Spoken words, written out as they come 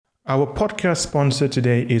Our podcast sponsor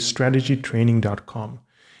today is strategytraining.com.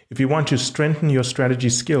 If you want to strengthen your strategy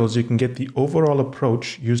skills, you can get the overall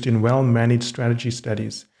approach used in well-managed strategy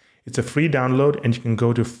studies. It's a free download, and you can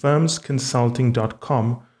go to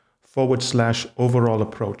firmsconsulting.com/overall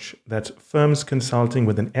approach. That's firmsconsulting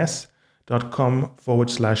with an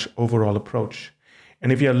s.com/overall approach.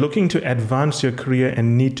 And if you're looking to advance your career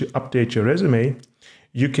and need to update your resume,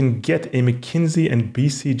 you can get a McKinsey and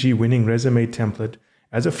BCG winning resume template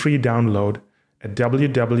as a free download at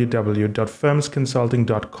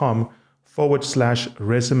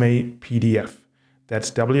www.firmsconsulting.com/resume PDF.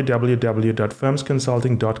 That's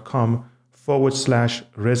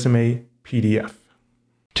www.firmsconsulting.com/resume PDF.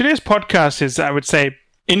 Today's podcast is, I would say,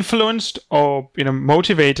 influenced or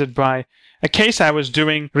motivated by a case I was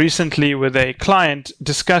doing recently with a client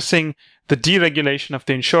discussing the deregulation of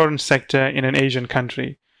the insurance sector in an Asian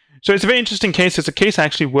country. So it's a very interesting case. It's a case I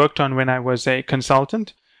actually worked on when I was a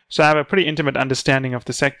consultant. So I have a pretty intimate understanding of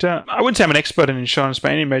the sector. I wouldn't say I'm an expert in insurance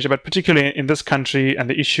by any measure, but particularly in this country and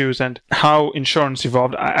the issues and how insurance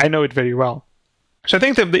evolved, I know it very well. So I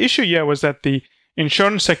think that the issue here was that the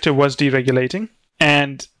insurance sector was deregulating,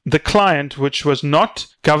 and the client, which was not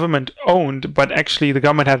government owned, but actually the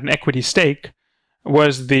government had an equity stake,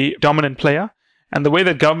 was the dominant player. And the way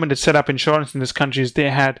that government had set up insurance in this country is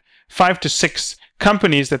they had 5 to 6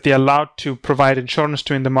 companies that they allowed to provide insurance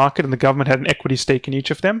to in the market, and the government had an equity stake in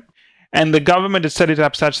each of them. And the government had set it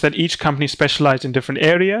up such that each company specialized in different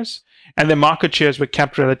areas, and their market shares were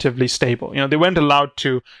kept relatively stable. They weren't allowed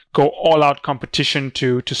to go all-out competition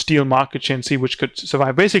to steal market share and see which could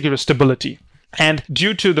survive. Basically, it was stability. And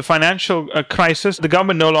due to the financial crisis, the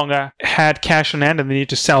government no longer had cash on hand, and they needed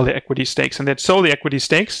to sell their equity stakes. And they'd sold the equity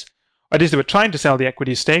stakes. At least they were trying to sell the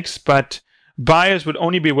equity stakes, but buyers would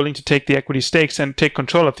only be willing to take the equity stakes and take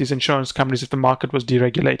control of these insurance companies if the market was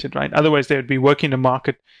deregulated, right? Otherwise, they would be working in a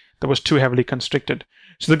market that was too heavily constricted.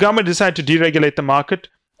 So the government decided to deregulate the market,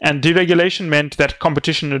 and deregulation meant that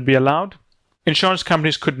competition would be allowed. Insurance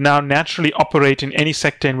companies could now naturally operate in any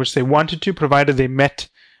sector in which they wanted to, provided they met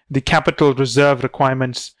the capital reserve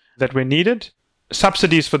requirements that were needed.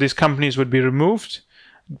 Subsidies for these companies would be removed,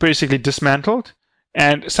 basically dismantled.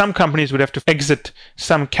 And some companies would have to exit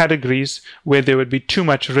some categories where there would be too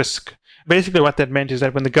much risk. Basically, what that meant is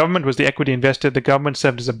that when the government was the equity investor, the government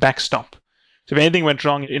served as a backstop. So if anything went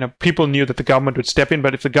wrong, people knew that the government would step in.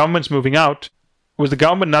 But if the government's moving out, with the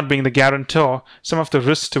government not being the guarantor, some of the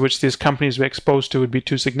risks to which these companies were exposed to would be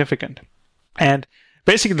too significant. And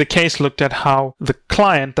basically, the case looked at how the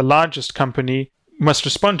client, the largest company, must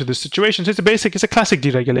respond to this situation. So it's a classic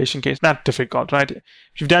deregulation case, not difficult, right? If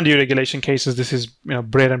you've done deregulation cases, this is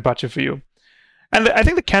bread and butter for you. And I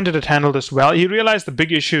think the candidate handled this well. He realized the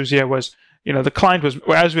big issues here was, the client was,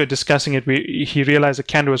 as we were discussing it, he realized the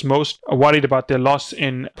candidate was most worried about their loss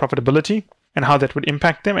in profitability and how that would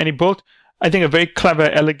impact them. And he built, I think, a very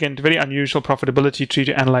clever, elegant, very unusual profitability tree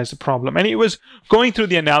to analyze the problem. And he was going through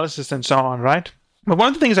the analysis and so on, right? But one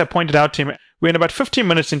of the things I pointed out to him, we're in about 15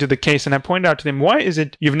 minutes into the case, and I pointed out to him, why is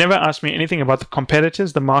it you've never asked me anything about the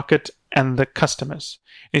competitors, the market, and the customers?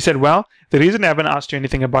 And he said, well, the reason I haven't asked you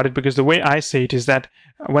anything about it, because the way I say it is that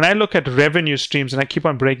when I look at revenue streams, and I keep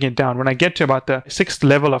on breaking it down, when I get to about the 6th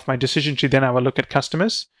level of my decision tree, then I will look at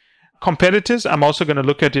customers. Competitors, I'm also going to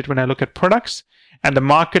look at it when I look at products. And the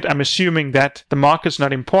market, I'm assuming that the market's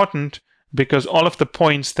not important, because all of the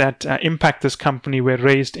points that impact this company were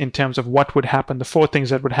raised in terms of what would happen, the 4 things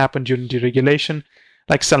that would happen during deregulation,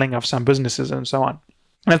 like selling off some businesses and so on.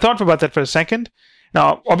 And I thought about that for a second.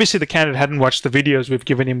 Now, obviously, the candidate hadn't watched the videos we've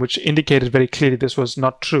given him, which indicated very clearly this was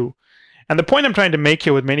not true. And the point I'm trying to make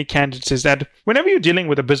here with many candidates is that whenever you're dealing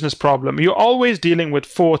with a business problem, you're always dealing with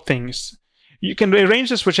 4 things. You can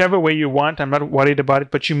arrange this whichever way you want. I'm not worried about it,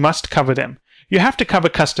 but you must cover them. You have to cover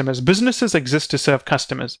customers. Businesses exist to serve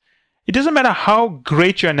customers. It doesn't matter how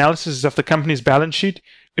great your analysis is of the company's balance sheet.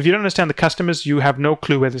 If you don't understand the customers, you have no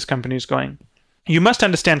clue where this company is going. You must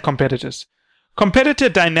understand competitors. Competitor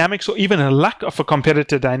dynamics, or even a lack of a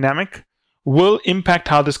competitor dynamic, will impact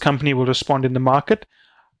how this company will respond in the market,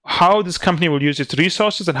 how this company will use its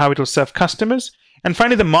resources, and how it will serve customers. And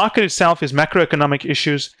finally, the market itself is macroeconomic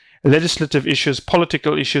issues, legislative issues,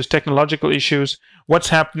 political issues, technological issues, what's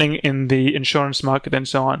happening in the insurance market, and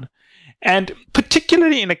so on. And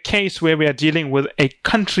particularly in a case where we are dealing with a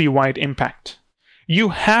countrywide impact, you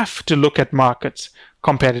have to look at markets,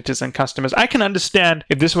 competitors, and customers. I can understand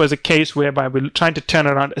if this was a case whereby we're trying to turn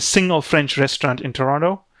around a single French restaurant in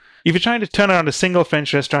Toronto. If you're trying to turn around a single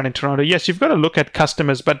French restaurant in Toronto, yes, you've got to look at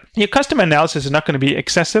customers, but your customer analysis is not going to be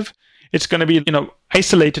excessive. It's going to be,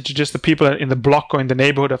 isolated to just the people in the block or in the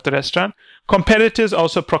neighborhood of the restaurant. Competitors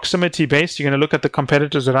also proximity based. You're going to look at the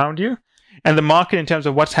competitors around you and the market in terms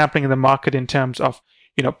of what's happening in the market in terms of,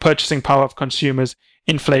 purchasing power of consumers,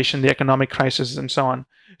 inflation, the economic crisis, and so on.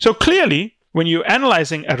 So clearly, when you're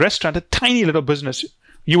analyzing a restaurant, a tiny little business,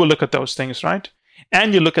 you will look at those things, right?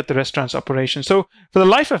 And you look at the restaurant's operation. So for the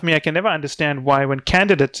life of me, I can never understand why when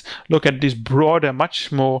candidates look at these broader,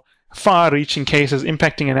 much more far-reaching cases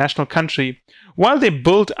impacting a national country, while they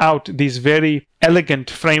build out these very elegant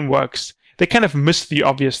frameworks, they kind of miss the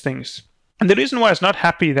obvious things. And the reason why I was not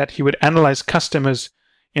happy that he would analyze customers,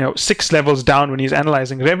 6 levels down when he's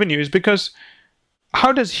analyzing revenue is because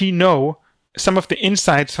how does he know some of the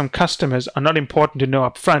insights from customers are not important to know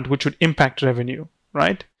up front, which would impact revenue,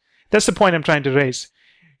 right? That's the point I'm trying to raise.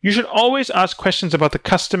 You should always ask questions about the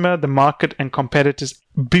customer, the market, and competitors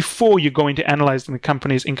before you go into analyzing the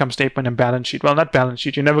company's income statement and balance sheet. Well, not balance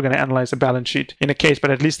sheet. You're never going to analyze the balance sheet in a case, but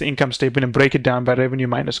at least the income statement and break it down by revenue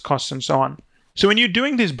minus costs and so on. So when you're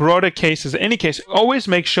doing these broader cases, any case, always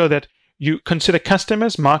make sure that you consider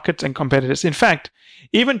customers, markets, and competitors. In fact,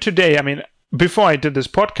 even today, before I did this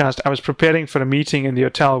podcast, I was preparing for a meeting in the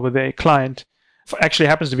hotel with a client. Actually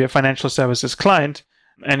happens to be a financial services client,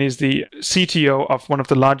 and is the CTO of one of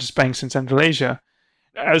the largest banks in Central Asia.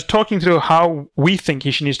 I was talking through how we think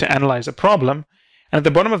he needs to analyze a problem. And at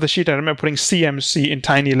the bottom of the sheet, I remember putting CMC in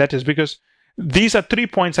tiny letters because these are 3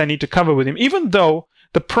 points I need to cover with him, even though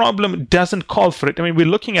the problem doesn't call for it. We're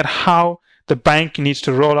looking at how the bank needs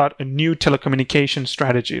to roll out a new telecommunication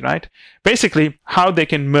strategy, right? Basically, how they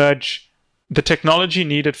can merge the technology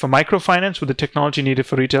needed for microfinance with the technology needed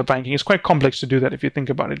for retail banking. It's quite complex to do that if you think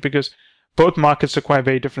about it, because both markets require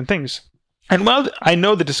very different things. And while I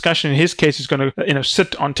know the discussion in his case is going to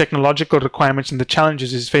sit on technological requirements and the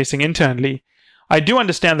challenges he's facing internally, I do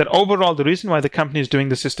understand that overall the reason why the company is doing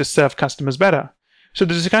this is to serve customers better. So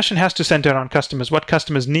the discussion has to center around customers, what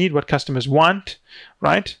customers need, what customers want,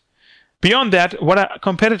 right? Beyond that, what are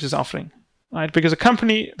competitors offering, right? Because a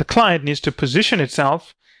company, the client needs to position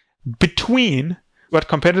itself between what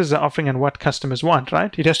competitors are offering and what customers want,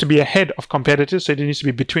 right? It has to be ahead of competitors, so it needs to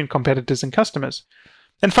be between competitors and customers.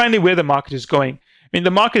 And finally, where the market is going.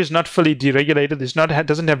 The market is not fully deregulated. It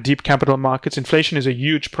doesn't have deep capital markets. Inflation is a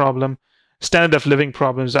huge problem. Standard of living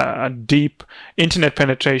problems are deep. Internet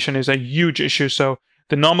penetration is a huge issue. So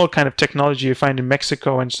the normal kind of technology you find in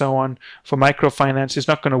Mexico and so on for microfinance is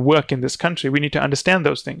not going to work in this country. We need to understand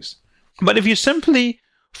those things. But if you simply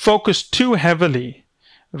focus too heavily,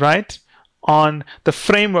 right, on the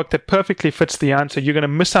framework that perfectly fits the answer, you're going to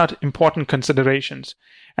miss out important considerations.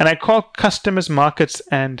 And I call customers, markets,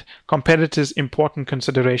 and competitors important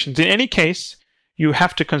considerations. In any case, you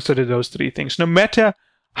have to consider those 3 things, no matter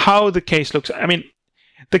how the case looks.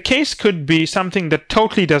 The case could be something that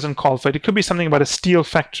totally doesn't call for it. It could be something about a steel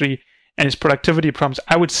factory and its productivity problems.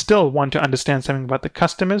 I would still want to understand something about the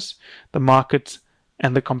customers, the markets,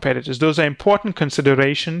 and the competitors. Those are important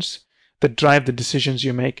considerations that drive the decisions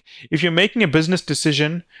you make. If you're making a business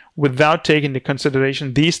decision without taking into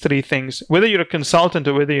consideration these 3 things, whether you're a consultant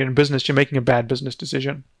or whether you're in business, you're making a bad business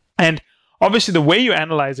decision. And obviously the way you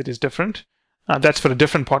analyze it is different. That's for a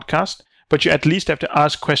different podcast. But you at least have to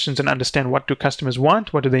ask questions and understand, what do customers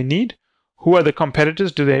want? What do they need? Who are the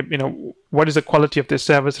competitors? What is the quality of their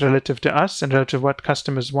service relative to us and relative to what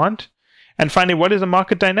customers want? And finally, what is the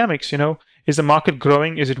market dynamics? Is the market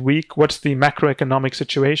growing? Is it weak? What's the macroeconomic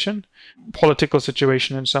situation, political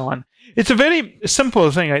situation, and so on? It's a very simple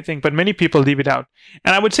thing, I think, but many people leave it out.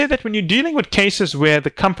 And I would say that when you're dealing with cases where the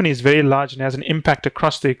company is very large and has an impact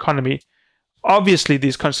across the economy, obviously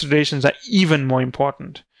these considerations are even more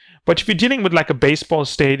important. But if you're dealing with like a baseball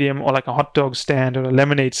stadium or like a hot dog stand or a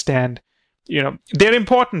lemonade stand, they're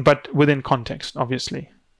important, but within context,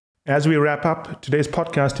 obviously. As we wrap up, today's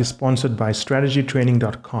podcast is sponsored by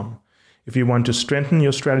strategytraining.com. If you want to strengthen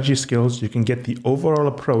your strategy skills, you can get the overall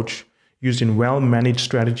approach used in well-managed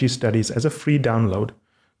strategy studies as a free download.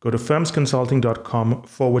 Go to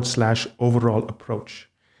firmsconsulting.com/overall approach.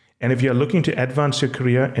 And if you're looking to advance your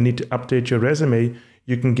career and need to update your resume,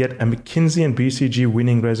 you can get a McKinsey and BCG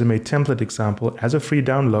winning resume template example as a free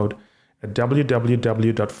download at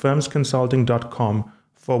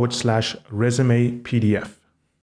www.firmsconsulting.com/resume PDF.